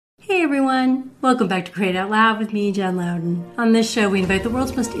Hey everyone, welcome back to Create Out Loud with me, Jen Loudon. On this show, we invite the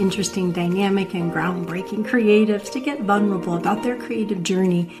world's most interesting, dynamic, and groundbreaking creatives to get vulnerable about their creative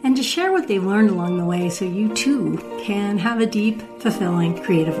journey and to share what they've learned along the way so you too can have a deep, fulfilling,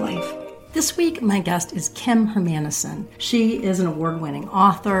 creative life. This week, my guest is Kim Hermanusson. She is an award-winning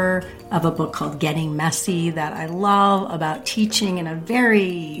author of a book called Getting Messy that I love about teaching in a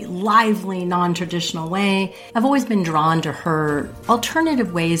very lively, non-traditional way. I've always been drawn to her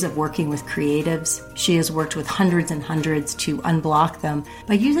alternative ways of working with creatives. She has worked with hundreds and hundreds to unblock them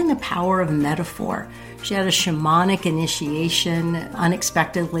by using the power of metaphor. She had a shamanic initiation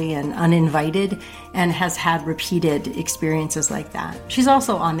unexpectedly and uninvited and has had repeated experiences like that. She's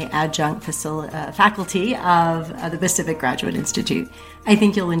also on the adjunct faculty of the Pacific Graduate Institute. I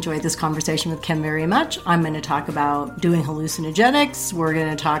think you'll enjoy this conversation with Kim very much. I'm going to talk about doing hallucinogenics. We're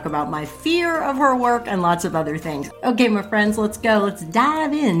going to talk about my fear of her work and lots of other things. Okay, my friends, let's go. Let's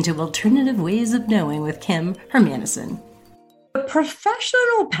dive into alternative ways of knowing with Kim Hermanusson. The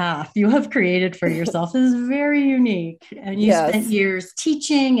professional path you have created for yourself is very unique. And you spent years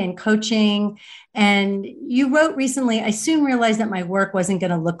teaching and coaching. And you wrote recently, I soon realized that my work wasn't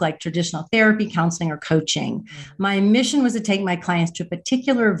going to look like traditional therapy, counseling, or coaching. My mission was to take my clients to a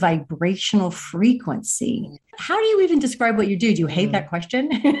particular vibrational frequency. How do you even describe what you do? Do you hate that question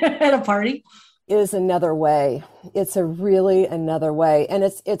at a party? Is another way. It's a really another way. And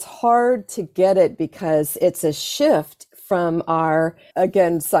it's hard to get it because it's a shift from our,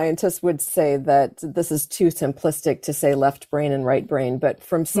 again, scientists would say that this is too simplistic to say left brain and right brain, but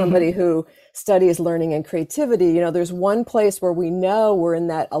from somebody who studies learning and creativity, there's one place where we know we're in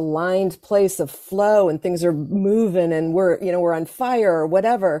that aligned place of flow and things are moving and we're on fire or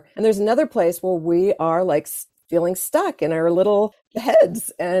whatever. And there's another place where we are like feeling stuck in our little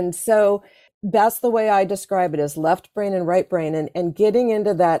heads. And so that's the way I describe it, as left brain and right brain, and getting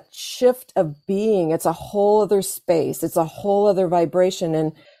into that shift of being. It's a whole other space. It's a whole other vibration.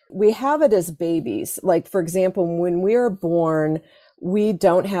 And we have it as babies. Like, for example, when we are born, we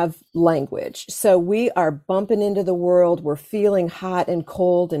don't have language. So we are bumping into the world. We're feeling hot and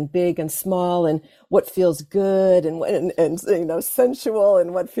cold and big and small and what feels good and sensual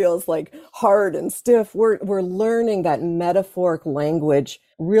and what feels like hard and stiff. We're learning that metaphoric language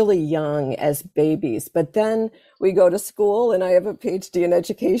really young as babies. But then we go to school, and I have a PhD in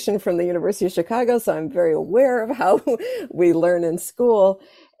education from the University of Chicago, so I'm very aware of how we learn in school.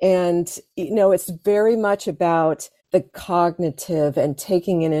 And, it's very much about the cognitive and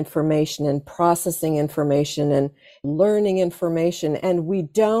taking in information and processing information and learning information. And we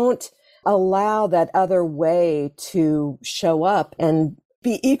don't allow that other way to show up and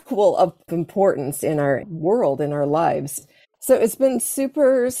be equal of importance in our world, in our lives. So it's been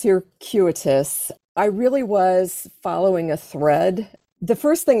super circuitous. I really was following a thread. The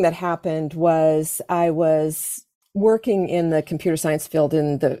first thing that happened was I was working in the computer science field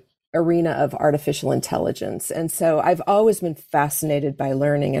in the arena of artificial intelligence. And so I've always been fascinated by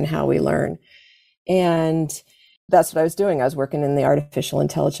learning and how we learn. And that's what I was doing. I was working in the artificial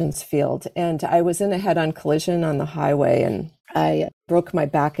intelligence field. And I was in a head-on collision on the highway, and I broke my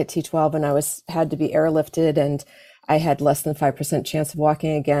back at T12, and I had to be airlifted, and I had less than 5% chance of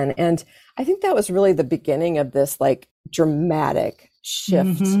walking again. And I think that was really the beginning of this like dramatic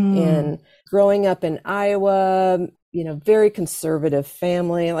shift in growing up in Iowa, very conservative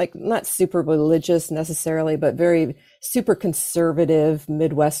family, like not super religious necessarily, but very super conservative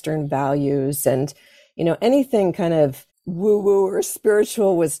Midwestern values. And, anything kind of woo-woo or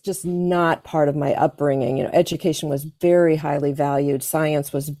spiritual was just not part of my upbringing. Education was very highly valued.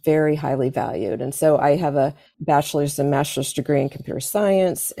 Science was very highly valued. And so I have a bachelor's and master's degree in computer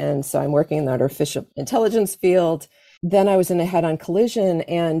science. And so I'm working in the artificial intelligence field. Then I was in a head-on collision,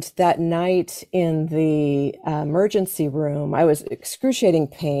 and that night in the emergency room, I was excruciating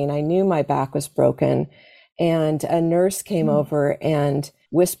pain. I knew my back was broken, and a nurse came over and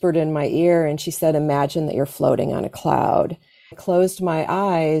whispered in my ear, and she said, "Imagine that you're floating on a cloud." I closed my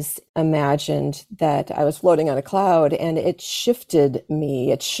eyes, imagined that I was floating on a cloud, and it shifted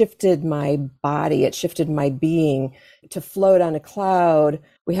me. It shifted my body. It shifted my being. To float on a cloud,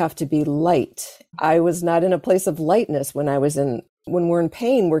 we have to be light. I was not in a place of lightness when we're in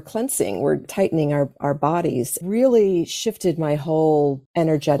pain, we're cleansing, we're tightening our bodies. Really shifted my whole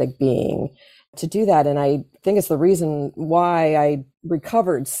energetic being to do that. And I think it's the reason why I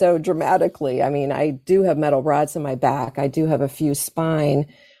recovered so dramatically. I mean, I do have metal rods in my back. I do have a fused spine,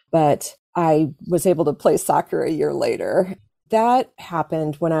 but I was able to play soccer a year later. that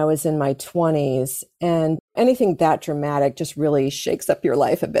happened when I was in my 20s, and anything that dramatic just really shakes up your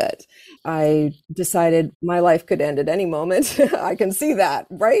life a bit. I decided my life could end at any moment. I can see that,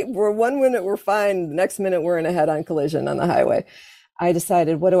 right? We're 1 minute we're fine, the next minute we're in a head-on collision on the highway. I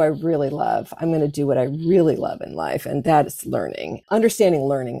decided, what do I really love? I'm going to do what I really love in life. And that's learning,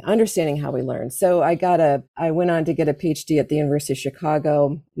 understanding how we learn. So I went on to get a PhD at the University of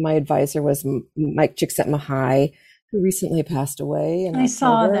Chicago. My advisor was Mike Csikszentmihalyi, who recently passed away in October. I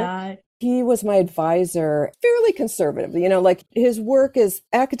saw that. He was my advisor, fairly conservative, like his work is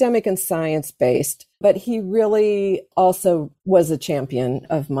academic and science-based, but he really also was a champion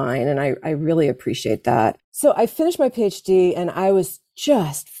of mine. And I really appreciate that. So I finished my PhD and I was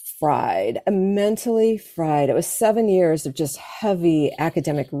just fried, mentally fried. It was 7 years of just heavy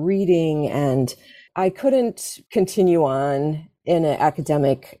academic reading, and I couldn't continue on in an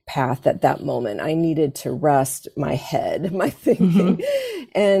academic path at that moment. I needed to rest my head, my thinking. Mm-hmm.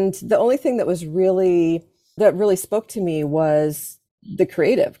 And the only thing that really spoke to me was the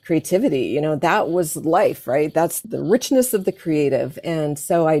creativity, that was life, right? That's the richness of the creative. And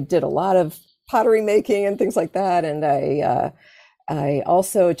so I did a lot of pottery making and things like that. And I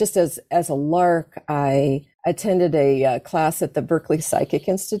also, just as a lark, I attended a class at the Berkeley Psychic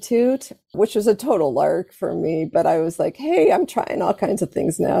Institute, which was a total lark for me. But I was like, hey, I'm trying all kinds of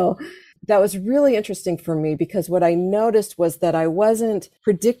things now. That was really interesting for me because what I noticed was that I wasn't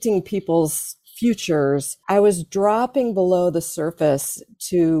predicting people's futures. I was dropping below the surface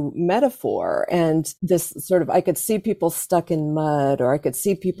to metaphor, and this sort of, I could see people stuck in mud, or I could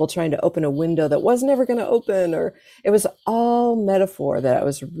see people trying to open a window that was never going to open, or it was all metaphor that I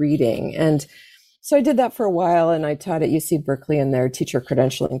was reading. And so I did that for a while, and I taught at UC Berkeley in their teacher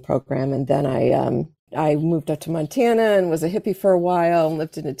credentialing program. And then I moved up to Montana and was a hippie for a while and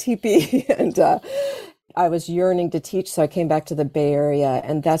lived in a teepee. And I was yearning to teach, so I came back to the Bay Area,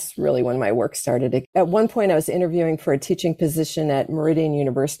 and that's really when my work started. At one point, I was interviewing for a teaching position at Meridian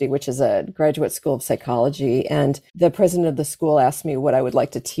University, which is a graduate school of psychology, and the president of the school asked me what I would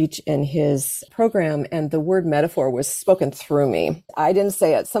like to teach in his program, and the word metaphor was spoken through me. I didn't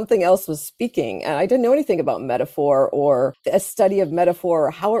say it. Something else was speaking, and I didn't know anything about metaphor or a study of metaphor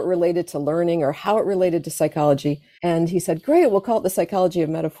or how it related to learning or how it related to psychology. And he said, great, we'll call it the psychology of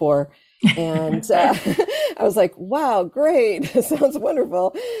metaphor. And I was like, wow, great. Sounds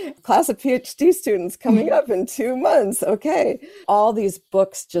wonderful. Class of PhD students coming up in 2 months. Okay. All these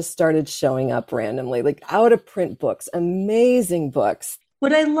books just started showing up randomly, like out of print books, amazing books.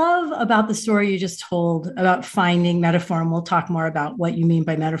 What I love about the story you just told about finding metaphor, and we'll talk more about what you mean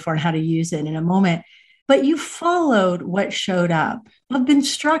by metaphor and how to use it in a moment, but you followed what showed up. I've been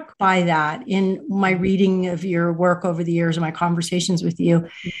struck by that in my reading of your work over the years and my conversations with you.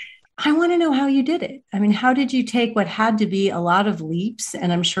 I want to know how you did it. I mean, how did you take what had to be a lot of leaps,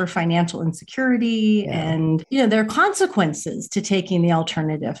 and I'm sure financial insecurity, and, there are consequences to taking the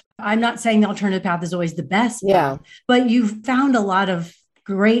alternative. I'm not saying the alternative path is always the best path, but you've found a lot of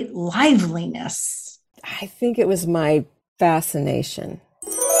great liveliness. I think it was my fascination.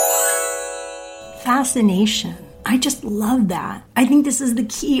 Fascination. I just love that. I think this is the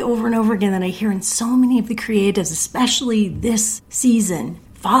key over and over again that I hear in so many of the creatives, especially this season.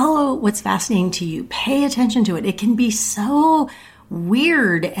 Follow what's fascinating to you. Pay attention to it. It can be so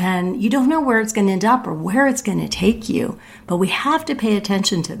weird and you don't know where it's going to end up or where it's going to take you, but we have to pay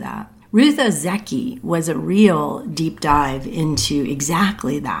attention to that. Ruth Ozeki was a real deep dive into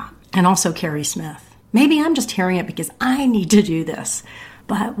exactly that, and also Carrie Smith. Maybe I'm just hearing it because I need to do this,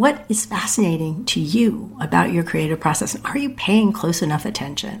 but what is fascinating to you about your creative process? Are you paying close enough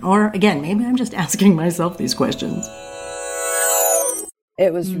attention? Or again, maybe I'm just asking myself these questions.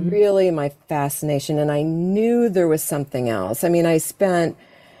 It was really my fascination, and I knew there was something else. I mean, I spent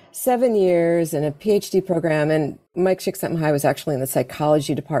 7 years in a PhD program, and Mike Csikszentmihalyi was actually in the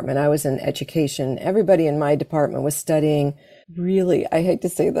psychology department. I was in education. Everybody in my department was studying really, I hate to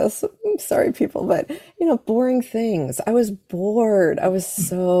say this, I'm sorry people, but, boring things. I was bored. I was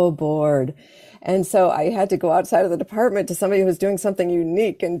so bored. And so I had to go outside of the department to somebody who was doing something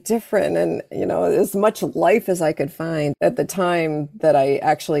unique and different and, as much life as I could find. At the time that I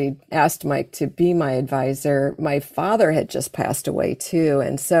actually asked Mike to be my advisor, my father had just passed away too.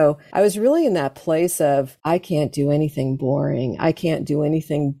 And so I was really in that place of, I can't do anything boring. I can't do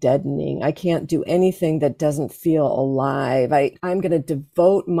anything deadening. I can't do anything that doesn't feel alive. I'm going to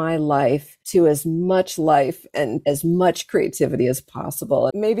devote my life to as much life and as much creativity as possible.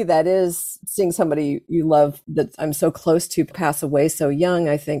 Maybe that is seeing seeing somebody you love that I'm so close to pass away so young,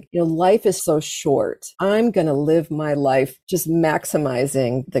 I think, life is so short. I'm going to live my life just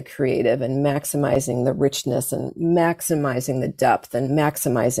maximizing the creative and maximizing the richness and maximizing the depth and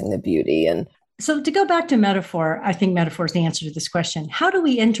maximizing the beauty. And so to go back to metaphor, I think metaphor is the answer to this question. How do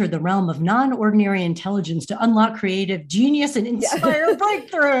we enter the realm of non-ordinary intelligence to unlock creative genius and inspire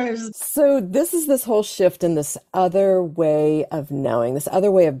breakthroughs? So this is this whole shift in this other way of knowing, this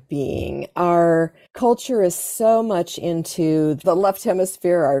other way of being. Our culture is so much into the left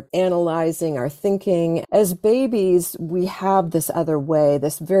hemisphere, our analyzing, our thinking. As babies, we have this other way,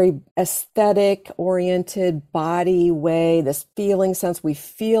 this very aesthetic oriented body way, this feeling sense. We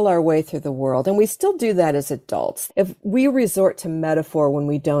feel our way through the world. And we still do that as adults. If we resort to metaphor when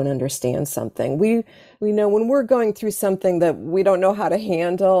we don't understand something, we know when we're going through something that we don't know how to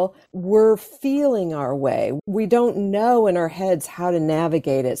handle, we're feeling our way. We don't know in our heads how to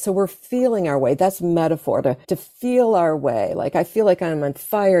navigate it. So we're feeling our way. That's metaphor, to feel our way. Like, I feel like I'm on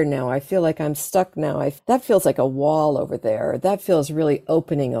fire now. I feel like I'm stuck now. That feels like a wall over there. That feels really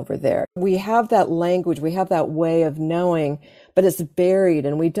opening over there. We have that language. We have that way of knowing, but it's buried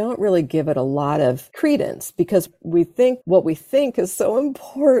and we don't really give it a lot of credence because we think what we think is so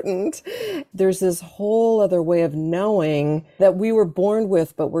important. There's this whole other way of knowing that we were born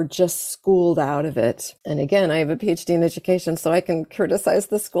with, but we're just schooled out of it. And again, I have a PhD in education, so I can criticize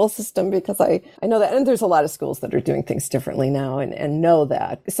the school system because I know that. And there's a lot of schools that are doing things differently now and know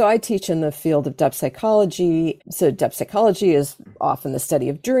that. So I teach in the field of depth psychology. So depth psychology is often the study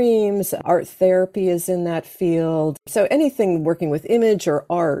of dreams. Art therapy is in that field. So anything working with image or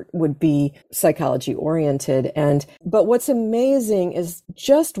art would be psychology oriented. But what's amazing is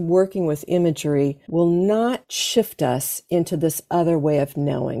just working with imagery will not shift us into this other way of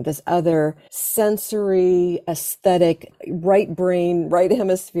knowing, this other sensory, aesthetic, right brain, right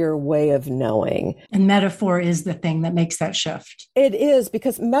hemisphere way of knowing. And metaphor is the thing that makes that shift. It is,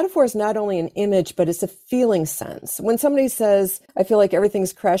 because metaphor is not only an image, but it's a feeling sense. When somebody says, I feel like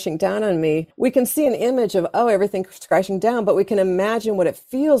everything's crashing down on me, we can see an image of, oh, everything's crashing down, but we can imagine what it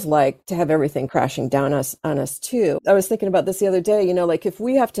feels like to have everything crashing down on us too. I was thinking about this the other day, like if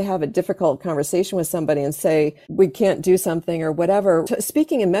we have to have a difficult conversation with somebody and say we can't do something or whatever,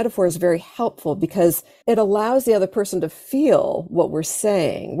 speaking in metaphor is very helpful because it allows the other person to feel what we're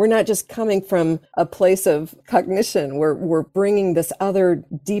saying. We're not just coming from a place of cognition. We're bringing this other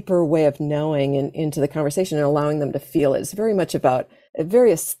deeper way of knowing into the conversation and allowing them to feel it. It's very much about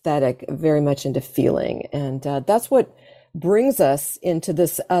very aesthetic, very much into feeling. And that's what brings us into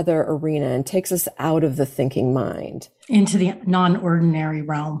this other arena and takes us out of the thinking mind. Into the non-ordinary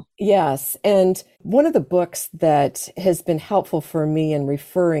realm. Yes. And one of the books that has been helpful for me in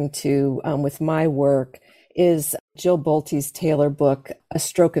referring to with my work is Jill Bolte's Taylor book, A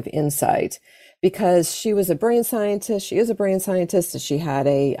Stroke of Insight, because she was a brain scientist. She is a brain scientist. She had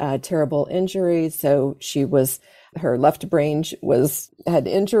a terrible injury. So her left brain had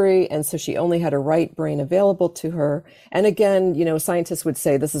injury, and so she only had a right brain available to her. And again, scientists would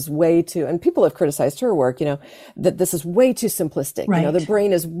say this is way too, and people have criticized her work, that this is way too simplistic. Right. The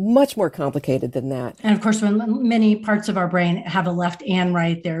brain is much more complicated than that. And of course, when many parts of our brain have a left and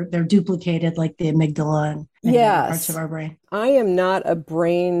right, they're duplicated, like the amygdala and many other parts of our brain. I am not a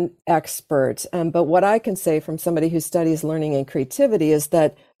brain expert, but what I can say from somebody who studies learning and creativity is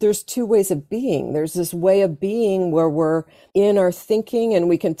that there's two ways of being. There's this way of being where we're in our thinking and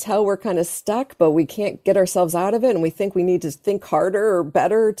we can tell we're kind of stuck, but we can't get ourselves out of it. And we think we need to think harder or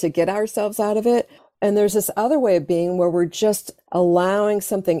better to get ourselves out of it. And there's this other way of being where we're just allowing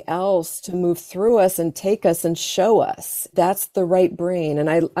something else to move through us and take us and show us. That's the right brain. And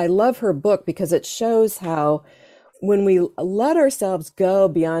I love her book because it shows how when we let ourselves go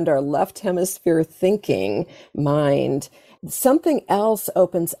beyond our left hemisphere thinking mind, something else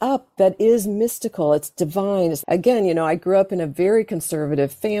opens up that is mystical. It's divine. Again, I grew up in a very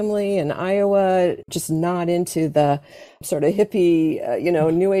conservative family in Iowa, just not into the sort of hippie,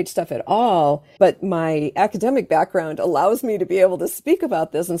 new age stuff at all. But my academic background allows me to be able to speak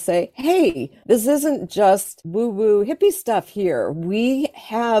about this and say, hey, this isn't just woo-woo hippie stuff here. We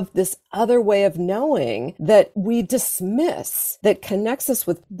have this other way of knowing that we dismiss, that connects us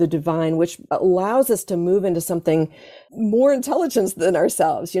with the divine, which allows us to move into something more intelligence than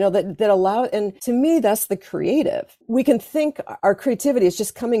ourselves, that allow, and to me, that's the creative. We can think our creativity is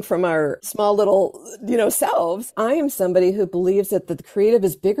just coming from our small little, selves. I am somebody who believes that the creative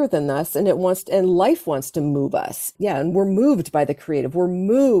is bigger than us and life wants to move us. Yeah. And we're moved by the creative. We're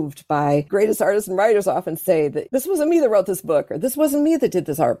moved by greatest artists and writers often say that this wasn't me that wrote this book, or this wasn't me that did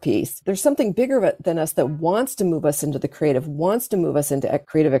this art piece. There's something bigger than us that wants to move us into the creative, wants to move us into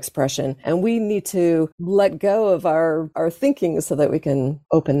creative expression. And we need to let go of our thinking so that we can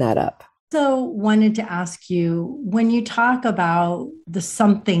open that up. So wanted to ask you, when you talk about the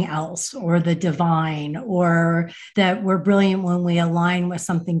something else or the divine, or that we're brilliant when we align with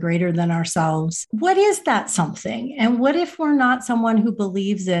something greater than ourselves, what is that something? And what if we're not someone who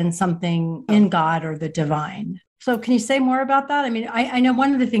believes in something in God or the divine? So can you say more about that? I mean, I know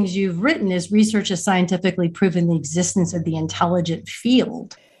one of the things you've written is research has scientifically proven the existence of the intelligent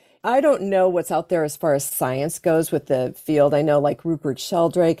field. I don't know what's out there as far as science goes with the field. I know like Rupert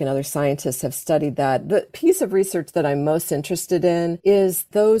Sheldrake and other scientists have studied that. The piece of research that I'm most interested in is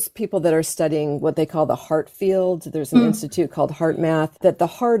those people that are studying what they call the heart field. There's an institute called HeartMath, that the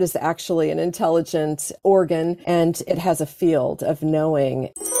heart is actually an intelligent organ and it has a field of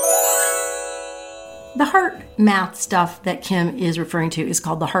knowing. The HeartMath stuff that Kim is referring to is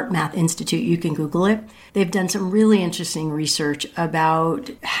called the HeartMath Institute. You can Google it. They've done some really interesting research about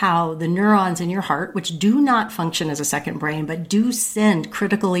how the neurons in your heart, which do not function as a second brain, but do send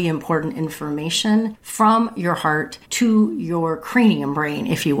critically important information from your heart to your cranium brain,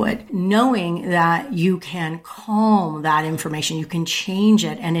 if you would, knowing that you can calm that information, you can change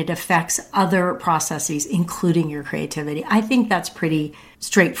it, and it affects other processes, including your creativity. I think that's pretty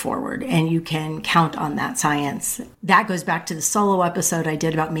straightforward, and you can count on that science. That goes back to the solo episode I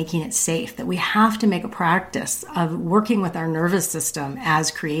did about making it safe, that we have to make a practice of working with our nervous system as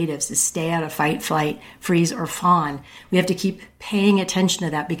creatives to stay out of fight, flight, freeze, or fawn. We have to keep paying attention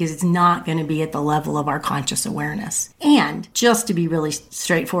to that because it's not going to be at the level of our conscious awareness. And just to be really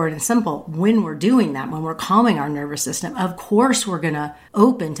straightforward and simple, when we're doing that, when we're calming our nervous system, of course we're going to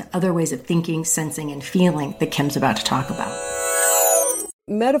open to other ways of thinking, sensing, and feeling that Kim's about to talk about.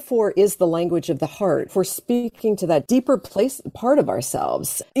 Metaphor is the language of the heart. For speaking to that deeper part of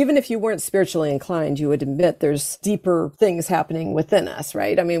ourselves. Even if you weren't spiritually inclined, you would admit there's deeper things happening within us,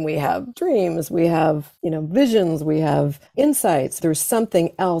 right? I mean, we have dreams, we have, visions, we have insights. There's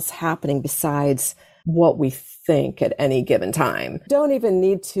something else happening besides what we think at any given time. Don't even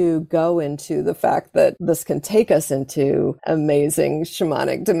need to go into the fact that this can take us into amazing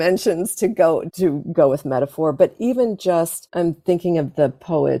shamanic dimensions to go with metaphor, but even just, I'm thinking of the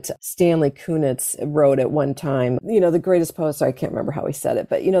poet Stanley Kunitz wrote at one time, the greatest poet, I can't remember how he said it,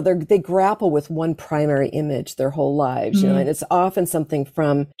 but they grapple with one primary image their whole lives, and it's often something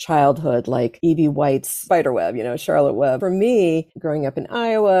from childhood, like Evie White's Spiderweb, Charlotte Webb. For me, growing up in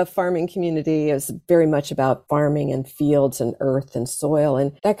Iowa, farming community is very much about farming and fields and earth and soil.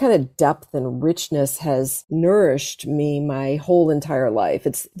 And that kind of depth and richness has nourished me my whole entire life.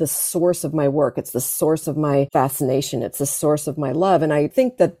 It's the source of my work. It's the source of my fascination. It's the source of my love. And I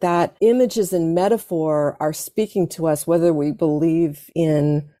think that images and metaphor are speaking to us, whether we believe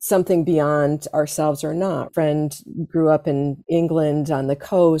in something beyond ourselves or not. A friend grew up in England on the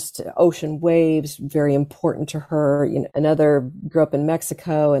coast, ocean waves, very important to her. Another grew up in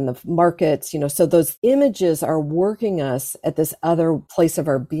Mexico and the markets, so those images are working us at this other place of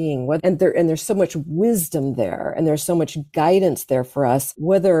our being. And there's so much wisdom there, and there's so much guidance there for us,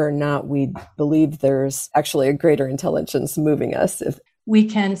 whether or not we believe there's actually a greater intelligence moving us. We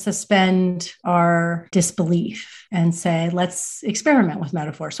can suspend our disbelief and say, let's experiment with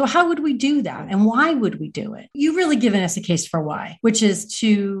metaphor. So how would we do that? And why would we do it? You've really given us a case for why, which is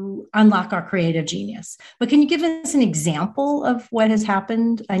to unlock our creative genius. But can you give us an example of what has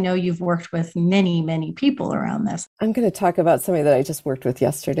happened? I know you've worked with many, many people around this. I'm going to talk about somebody that I just worked with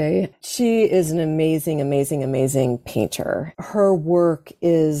yesterday. She is an amazing, amazing, amazing painter. Her work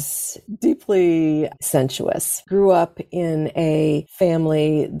is deeply sensuous. Grew up in a family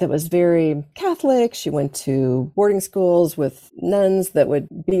that was very Catholic. She went to boarding schools with nuns that would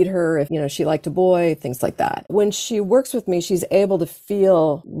beat her if, she liked a boy, things like that. When she works with me, she's able to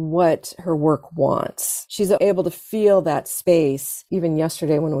feel what her work wants. She's able to feel that space. Even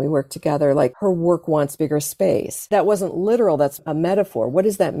yesterday when we worked together, like her work wants bigger space. That wasn't literal. That's a metaphor. What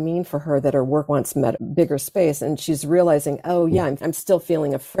does that mean for her that her work wants bigger space? And she's realizing, oh yeah, I'm still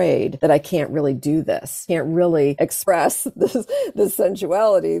feeling afraid that I can't really do this. Can't really express this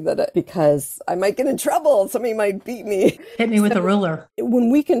sensuality because I might get in trouble. Somebody might might beat me. Hit me with a ruler. When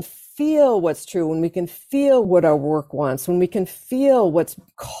we can feel what's true, when we can feel what our work wants, when we can feel what's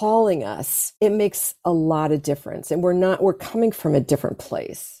calling us, it makes a lot of difference. And we're coming from a different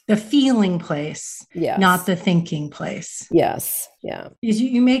place. The feeling place, yes, not the thinking place. Yes. Yeah. Because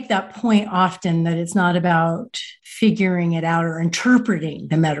you make that point often that it's not about figuring it out or interpreting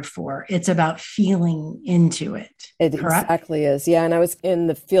the metaphor. It's about feeling into it. It correct? Exactly is. Yeah. And I was in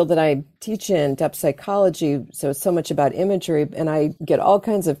the field that I teach in, depth psychology. So it's so much about imagery. And I get all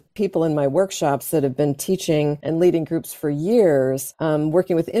kinds of people in my workshops that have been teaching and leading groups for years,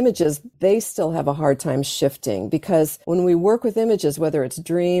 working with images. They still have a hard time shifting because when we work with images, whether it's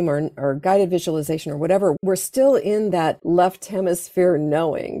dream or guided visualization or whatever, we're still in that left hemisphere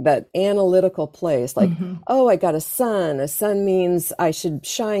knowing, that analytical place. Like, oh, I got a sun. A sun means I should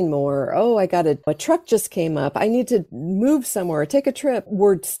shine more. Oh, I got a truck just came up. I need to move somewhere, take a trip.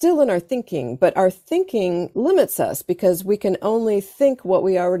 We're still in our thinking, but our thinking limits us because we can only think what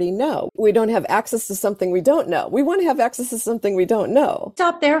we already know. We don't have access to something we don't know. We want to have access to something we don't know.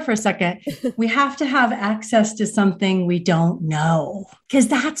 Stop there for a second. We have to have access to something we don't know, because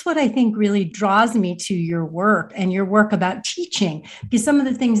that's what I think really draws me to your work and your work about teaching. Because some of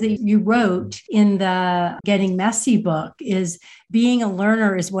the things that you wrote in the Getting Messy book is being a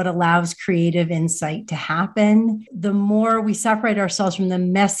learner is what allows creative insight to happen. The more we separate ourselves from the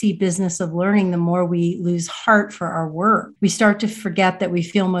messy business of learning, the more we lose heart for our work. We start to forget that we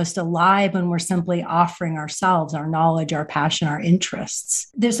feel most alive when we're simply offering ourselves, our knowledge, our passion, our interests.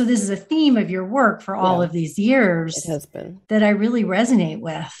 So this is a theme of your work for all of these years. It has been. That I really resonate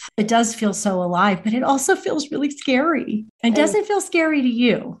with. It does feel so alive, but it also feels really scary. And doesn't feel scary to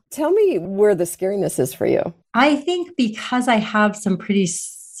you. Tell me where the scariness is for you. I think because I have some pretty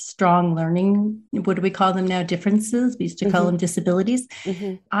strong learning, what do we call them now? Differences. We used to call them disabilities.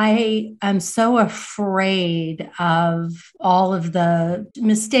 I am so afraid of all of the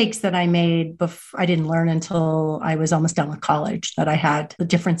mistakes that I made before. I didn't learn until I was almost done with college that I had the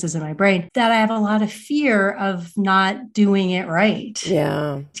differences in my brain, that I have a lot of fear of not doing it right.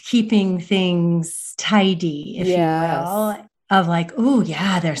 Yeah. Keeping things tidy, if you will, of like, oh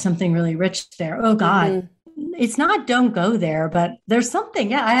yeah, there's something really rich there. Oh God. It's not don't go there, but there's something.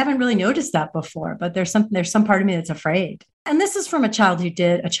 Yeah, I haven't really noticed that before, but there's some part of me that's afraid. And this is from a child who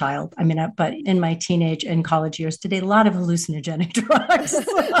but in my teenage and college years, did a lot of hallucinogenic drugs.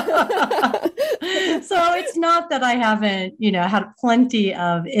 So it's not that I haven't, had plenty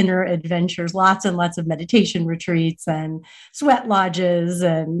of inner adventures, lots and lots of meditation retreats and sweat lodges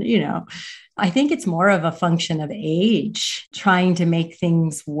and, I think it's more of a function of age, trying to make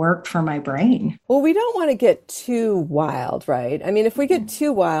things work for my brain. Well, we don't want to get too wild, right? I mean, if we get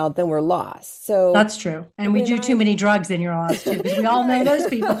too wild, then we're lost. So that's true. And we do too many drugs, then you're lost too, because we all know those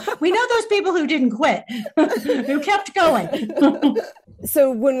people. We know those people who didn't quit, who kept going.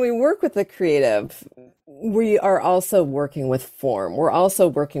 So when we work with the creative, we are also working with form. We're also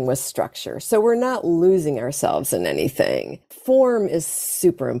working with structure. So we're not losing ourselves in anything. Form is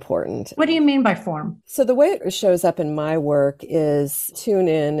super important. What do you mean by form? So the way it shows up in my work is tune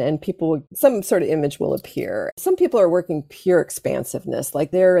in and some sort of image will appear. Some people are working pure expansiveness,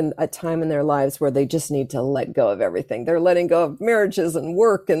 like they're in a time in their lives where they just need to let go of everything. They're letting go of marriages and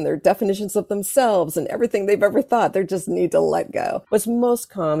work and their definitions of themselves and everything they've ever thought. They just need to let go. What's most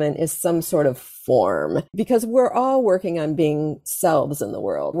common is some sort of form, because we're all working on being selves in the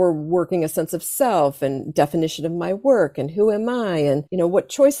world. We're working a sense of self and definition of my work and who am I and, what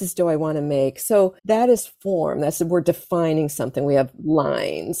choices do I want to make? So that is form. We're defining something. We have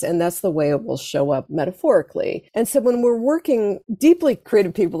lines, and that's the way it will show up metaphorically. And so when we're working, deeply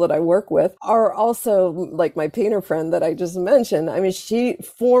creative people that I work with are also like my painter friend that I just mentioned. I mean,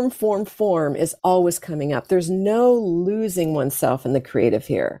 form is always coming up. There's no losing oneself in the creative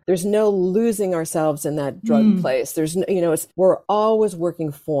here. There's no losing ourselves in that drug place. There's, we're always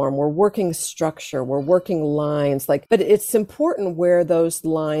working form. We're working structure. We're working lines. But it's important where those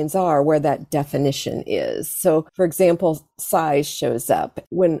lines are, where that definition is. So for example, size shows up.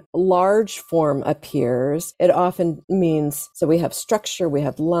 When large form appears, it often means, so we have structure, we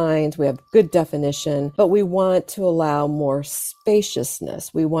have lines, we have good definition, but we want to allow more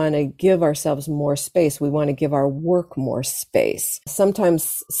spaciousness. We want to give ourselves more space. We want to give our work more space.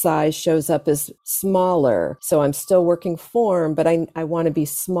 Sometimes size shows up as smaller. So I'm still working form, but I want to be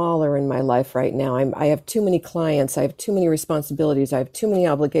smaller in my life right now. I have too many clients. I have too many responsibilities. I have too many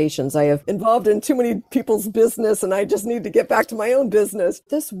obligations. I have involved in too many people's business, and I just need to get back to my own business.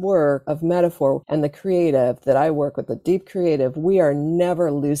 This work of metaphor and the creative that I work with, the deep creative, we are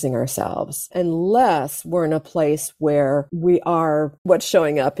never losing ourselves unless we're in a place where we are, what's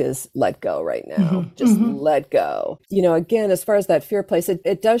showing up is let go right now. Just let go. Again, as far as that fear place,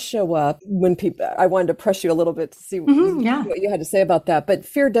 it does show up when people, I wanted to press you a little bit to see what you had to say about that. But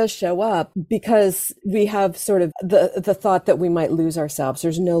fear does show up because we have sort of the thought that we might lose ourselves.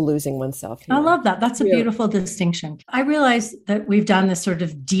 There's no losing oneself here. I love that. That's a beautiful distinction. I realize that we've done this sort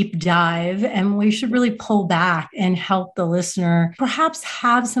of deep dive and we should really pull back and help the listener perhaps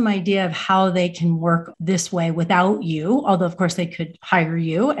have some idea of how they can work this way without you. Although, of course, they could hire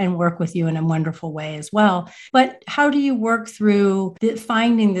you and work with you in a wonderful way as well. But how do you work through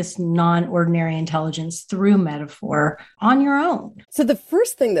finding this non-ordinary intelligence through metaphor on your own? So the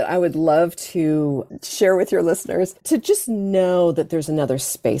first thing that I would love to share with your listeners, to just know that there's another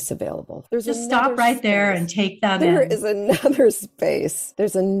space available. Just stop right there and take that in. There is another space.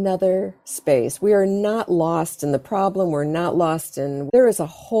 There's another space. We are not lost in the problem. We're not lost in, there is a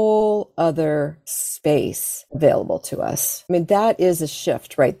whole other space available to us. I mean, that is a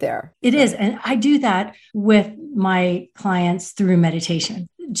shift right there. It is. And I do that with my clients through meditation.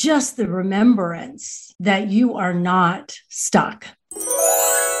 Just the remembrance that you are not stuck.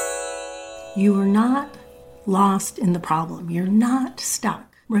 You are not lost in the problem. You're not stuck.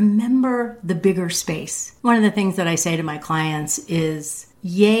 Remember the bigger space. One of the things that I say to my clients is,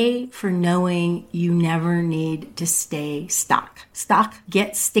 yay for knowing you never need to stay stuck. Stuck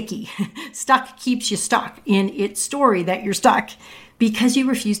gets sticky. Stuck keeps you stuck in its story that you're stuck because you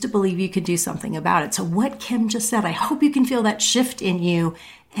refuse to believe you could do something about it. So what Kim just said, I hope you can feel that shift in you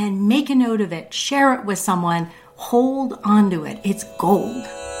and make a note of it. Share it with someone. Hold on to it. It's gold.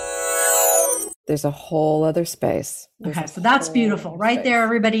 There's a whole other space. Okay, so that's beautiful. Right there,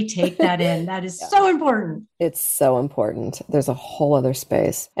 everybody take that in. That is so important. It's so important. There's a whole other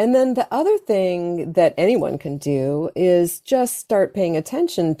space. And then the other thing that anyone can do is just start paying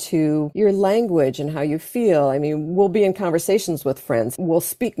attention to your language and how you feel. I mean, we'll be in conversations with friends. We'll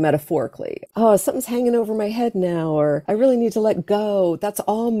speak metaphorically. Oh, something's hanging over my head now, or I really need to let go. That's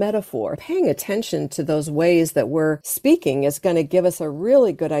all metaphor. Paying attention to those ways that we're speaking is going to give us a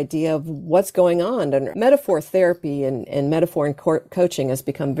really good idea of what's going on. And metaphor therapy and metaphor and coaching has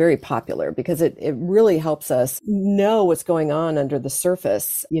become very popular because it really helps us know what's going on under the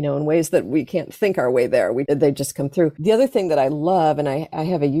surface, in ways that we can't think our way there. They just come through. The other thing that I love, and I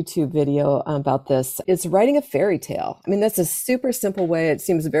have a YouTube video about this, is writing a fairy tale. I mean, that's a super simple way. It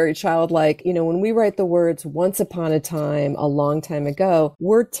seems very childlike. When we write the words once upon a time, a long time ago,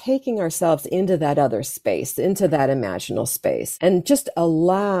 we're taking ourselves into that other space, into that imaginal space, and just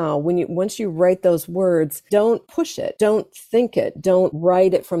allow, once you write those words, don't push it. Don't think it. Don't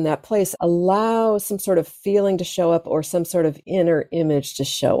write it from that place. Allow some sort of feeling to show up or some sort of inner image to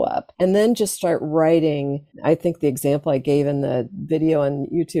show up. And then just start writing. I think the example I gave in the video on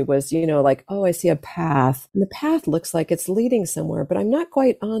YouTube was, like, oh, I see a path. And the path looks like it's leading somewhere, but I'm not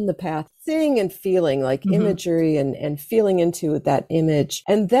quite on the path. Seeing and feeling like imagery and feeling into that image.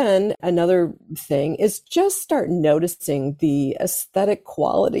 And then another thing is just start noticing the aesthetic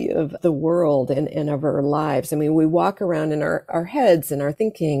quality of the world and of our lives. I mean, we walk around in our heads and our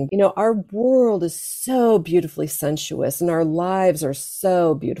thinking, our world is so beautifully sensuous and our lives are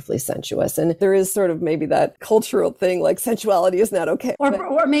so beautifully sensuous. And there is sort of maybe that cultural thing like sensuality is not okay.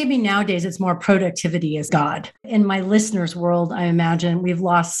 Or maybe nowadays it's more productivity is God. In my listeners' world, I imagine we've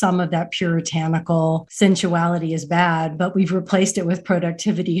lost some of that puritanical sensuality is bad, but we've replaced it with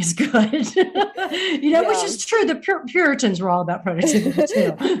productivity is good. Which is true. The Puritans were all about productivity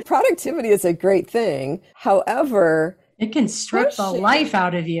too. Productivity is a great thing. However, it can strip the life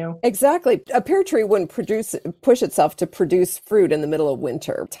out of you. Exactly. A pear tree wouldn't push itself to produce fruit in the middle of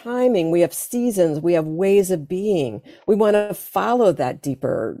winter. Timing, we have seasons, we have ways of being. We want to follow that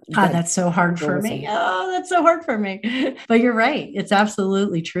deeper. That's so hard for me. Oh, that's so hard for me. But you're right. It's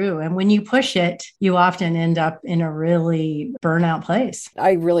absolutely true. And when you push it, you often end up in a really burnout place.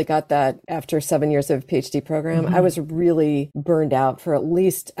 I really got that after 7 years of a PhD program. I was really burned out for at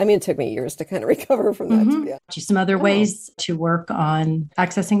least, it took me years to kind of recover from that. Some other ways to work on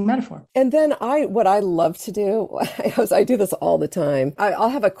accessing metaphor. And then what I love to do, I do this all the time. I'll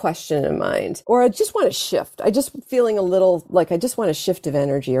have a question in mind, or I just want to shift. I just feeling a little like I just want a shift of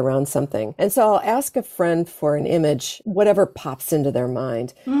energy around something. And so I'll ask a friend for an image, whatever pops into their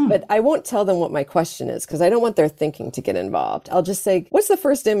mind. But I won't tell them what my question is because I don't want their thinking to get involved. I'll just say, what's the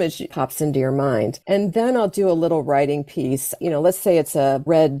first image that pops into your mind? And then I'll do a little writing piece. Let's say it's a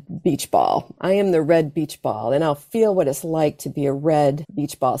red beach ball. I am the red beach ball, and I'll feel what it's like to be a red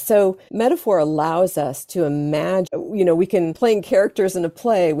beach ball. So metaphor allows us to imagine, we can playing characters in a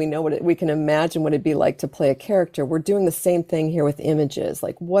play. We know we can imagine what it'd be like to play a character. We're doing the same thing here with images.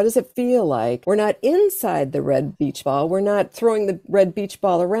 Like, what does it feel like? We're not inside the red beach ball. We're not throwing the red beach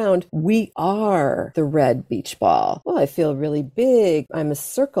ball around. We are the red beach ball. Well, I feel really big. I'm a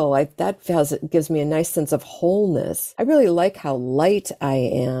circle. That gives me a nice sense of wholeness. I really like how light I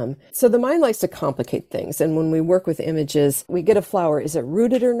am. So the mind likes to complicate things. And when we work with images, we get a flower. Is it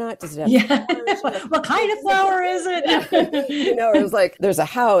rooted or not? Does it have flowers? What kind of flower is it? It was like, there's a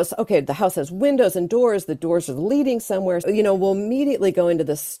house. Okay, the house has windows and doors. The doors are leading somewhere. So, we'll immediately go into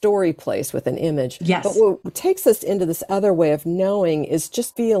the story place with an image. Yes. But what takes us into this other way of knowing is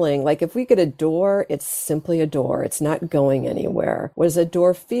just feeling like if we get a door, it's simply a door. It's not going anywhere. What does a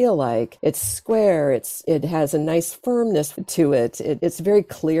door feel like? It's square. It has a nice firmness to it. It's very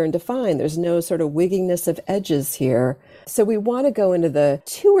clear and defined. There's no sort of wigginess of edges here. So we want to go into the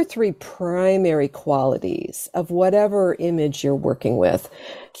 2 or 3 primary qualities of whatever image you're working with.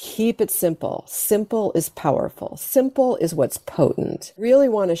 Keep it simple. Simple is powerful. Simple is what's potent. Really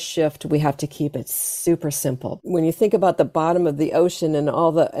want to shift, we have to keep it super simple. When you think about the bottom of the ocean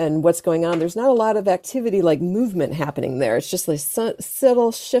and what's going on, there's not a lot of activity like movement happening there. It's just a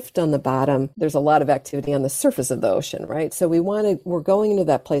subtle shift on the bottom. There's a lot of activity on the surface of the ocean, right? So we're going into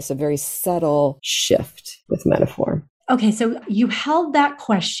that place, a very subtle shift with metaphor. Okay, so you held that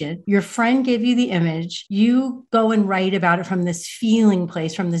question. Your friend gave you the image. You go and write about it from this feeling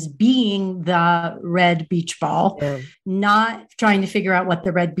place, from this being the red beach ball, not trying to figure out what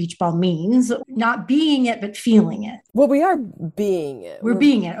the red beach ball means, not being it, but feeling it. Well, we are being it. We're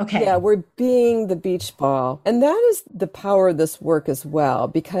being it. Okay. Yeah, we're being the beach ball. And that is the power of this work as well,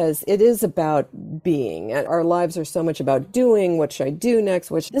 because it is about being. Our lives are so much about doing. What should I do next?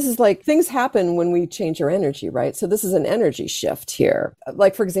 This is like things happen when we change our energy, right? So this is an energy shift here.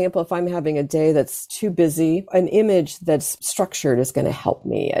 Like, for example, if I'm having a day that's too busy, an image that's structured is going to help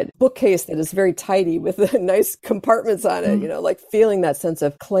me. A bookcase that is very tidy with nice compartments on it, like feeling that sense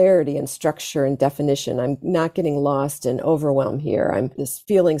of clarity and structure and definition. I'm not getting lost in overwhelm here. I'm this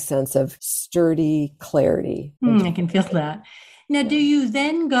feeling sense of sturdy clarity. I can feel that. Now, do you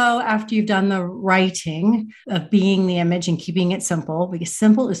then go, after you've done the writing of being the image and keeping it simple, because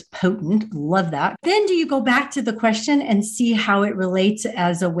simple is potent, love that. Then do you go back to the question and see how it relates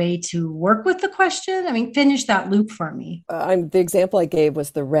as a way to work with the question? I mean, finish that loop for me. The example I gave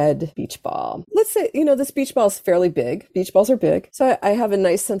was the red beach ball. Let's say, this beach ball is fairly big. Beach balls are big. So I have a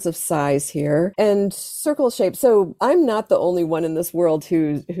nice sense of size here and circle shape. So I'm not the only one in this world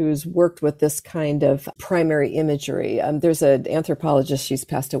who's worked with this kind of primary imagery. There's an anthropologist, she's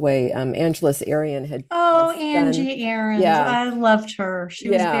passed away, Angeles Arion had. Oh, Angie Arion. Yeah. I loved her. She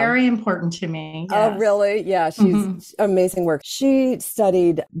was very important to me. Yes. Oh, really? Yeah, she's amazing work. She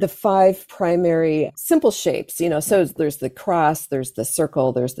studied the 5 primary simple shapes, so there's the cross, there's the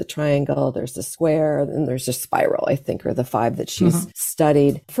circle, there's the triangle, there's the square, and there's a spiral, I think, are the 5 that she's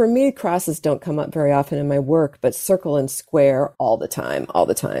studied. For me, crosses don't come up very often in my work, but circle and square all the time.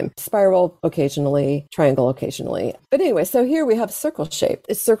 Spiral occasionally, triangle occasionally. But anyway, so here we have circle shape.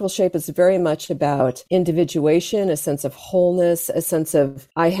 Circle shape is very much about individuation, a sense of wholeness, a sense of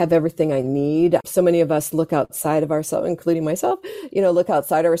I have everything I need. So many of us look outside of ourselves, including myself, look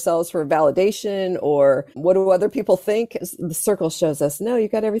outside ourselves for validation or what do other people think? The circle shows us, no, you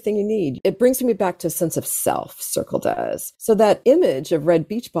got everything you need. It brings me back to a sense of self, circle does. So that image of red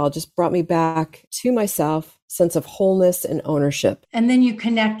beach ball just brought me back to myself, sense of wholeness and ownership. And then you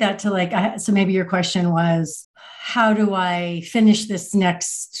connect that to so maybe your question was, how do I finish this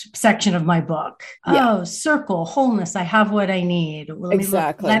next section of my book? Yeah. Oh, circle, wholeness. I have what I need.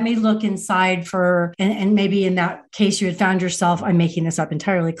 Let me look inside and maybe in that case, you had found yourself, I'm making this up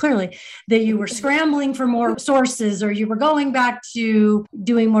entirely clearly, that you were scrambling for more sources or you were going back to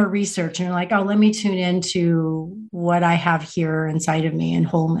doing more research and you're like, oh, let me tune into what I have here inside of me in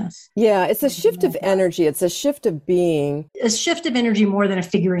wholeness. Yeah, it's a shift of energy. It's a shift of being. A shift of energy more than a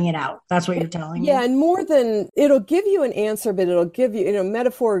figuring it out. That's what you're telling me. Yeah, and more than, it'll give you an answer, but it'll give you,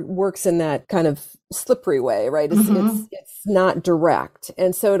 metaphor works in that kind of slippery way, right? It's not direct.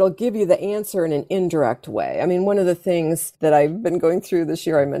 And so it'll give you the answer in an indirect way. I mean, one of the things that I've been going through this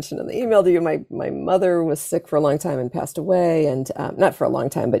year, I mentioned in the email to you, my mother was sick for a long time and passed away. And not for a long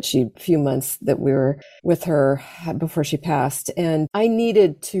time, but a few months that we were with her before she passed. And I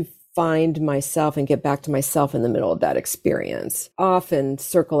needed to find myself and get back to myself in the middle of that experience. Often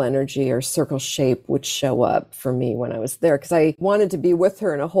circle energy or circle shape would show up for me when I was there because I wanted to be with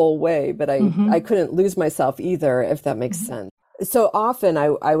her in a whole way, but I couldn't lose myself either, if that makes sense. So often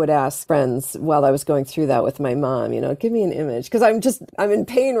I would ask friends while I was going through that with my mom, give me an image because I'm in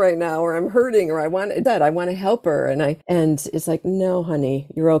pain right now, or I'm hurting, or I want to help her. And it's like, no, honey,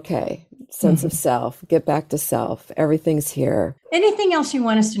 you're okay. Sense of self, get back to self. Everything's here. Anything else you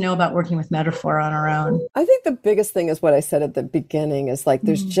want us to know about working with metaphor on our own? I think the biggest thing is what I said at the beginning is like,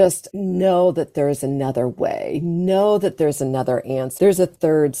 there's just know that there's another way. Know that there's another answer. There's a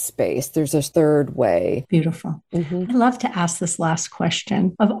third space. There's a third way. Beautiful. I love to ask this last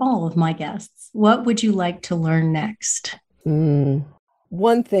question of all of my guests. What would you like to learn next?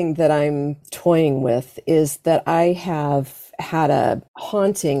 One thing that I'm toying with is that I have had a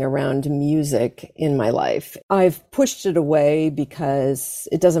haunting around music in my life. I've pushed it away because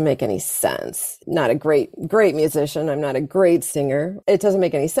it doesn't make any sense. Not a great musician. I'm not a great singer. It doesn't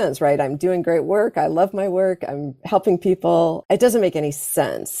make any sense, right? I'm doing great work. I love my work. I'm helping people. It doesn't make any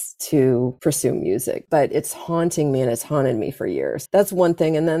sense to pursue music, but it's haunting me and it's haunted me for years. That's one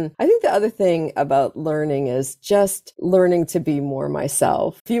thing. And then I think the other thing about learning is just learning to be more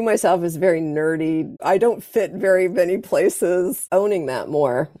myself. View myself as very nerdy. I don't fit very many places. Owning that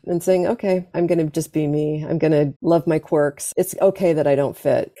more and saying, okay, I'm going to just be me. I'm going to love my quirks. It's okay that I don't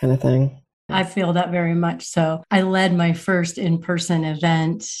fit, kind of thing. I feel that very much so. I led my first in-person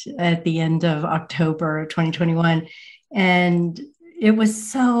event at the end of October 2021, and it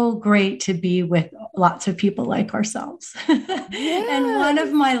was so great to be with lots of people like ourselves. And one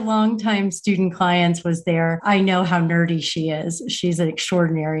of my longtime student clients was there. I know how nerdy she is. She's an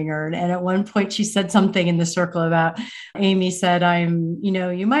extraordinary nerd. And at one point she said something in the circle about, Amy said,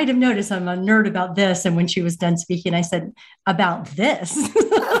 you might have noticed I'm a nerd about this. And when she was done speaking, I said, about this.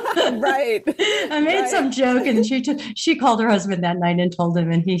 Right. I made some joke, and she called her husband that night and told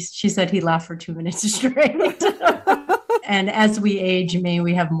him, and she said he laughed for 2 minutes straight. And as we age, may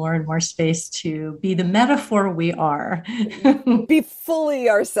we have more and more space to be the metaphor we are. Be fully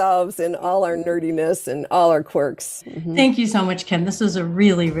ourselves in all our nerdiness and all our quirks. Thank you so much, Kim. This was a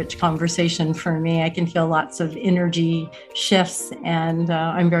really rich conversation for me. I can feel lots of energy shifts, and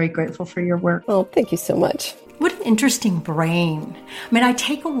I'm very grateful for your work. Oh, thank you so much. What an interesting brain. I mean, I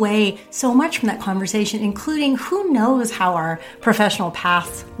take away so much from that conversation, including who knows how our professional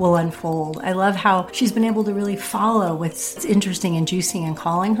paths will unfold. I love how she's been able to really follow what's interesting and juicy and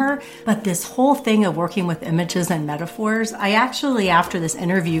calling her. But this whole thing of working with images and metaphors, I actually, after this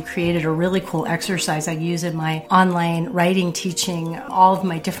interview, created a really cool exercise I use in my online writing, teaching, all of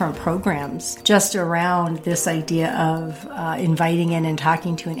my different programs, just around this idea of inviting in and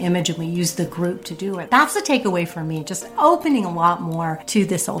talking to an image, and we use the group to do it. That's the takeaway for me, just opening a lot more to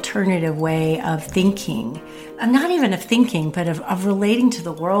this alternative way of thinking. Not even of thinking, but of relating to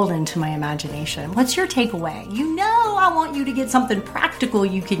the world and to my imagination. What's your takeaway? I want you to get something practical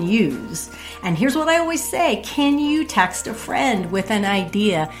you can use. And here's what I always say. Can you text a friend with an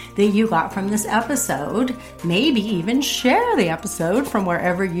idea that you got from this episode? Maybe even share the episode from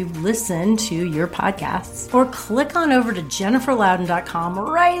wherever you've listened to your podcasts. Or click on over to jenniferlouden.com.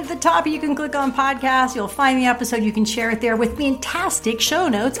 Right at the top, you can click on podcasts. You'll find the episode. You can share it there with fantastic show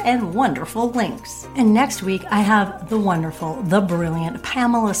notes and wonderful links. And next week, I have the wonderful, the brilliant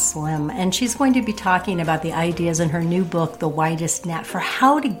Pamela Slim, and she's going to be talking about the ideas in her new book, The Widest Net, for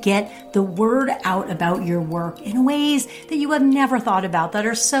how to get the word out about your work in ways that you have never thought about, that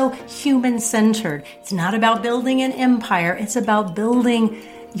are so human-centered. It's not about building an empire. It's about building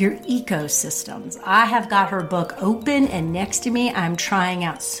your ecosystems. I have got her book open and next to me. I'm trying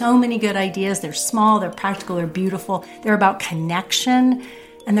out so many good ideas. They're small, they're practical, they're beautiful. They're about connection,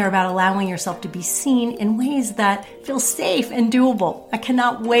 and they're about allowing yourself to be seen in ways that feel safe and doable. I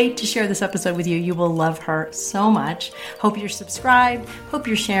cannot wait to share this episode with you. You will love her so much. Hope you're subscribed. Hope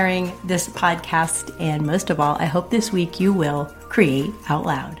you're sharing this podcast. And most of all, I hope this week you will create out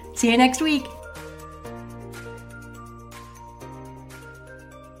loud. See you next week.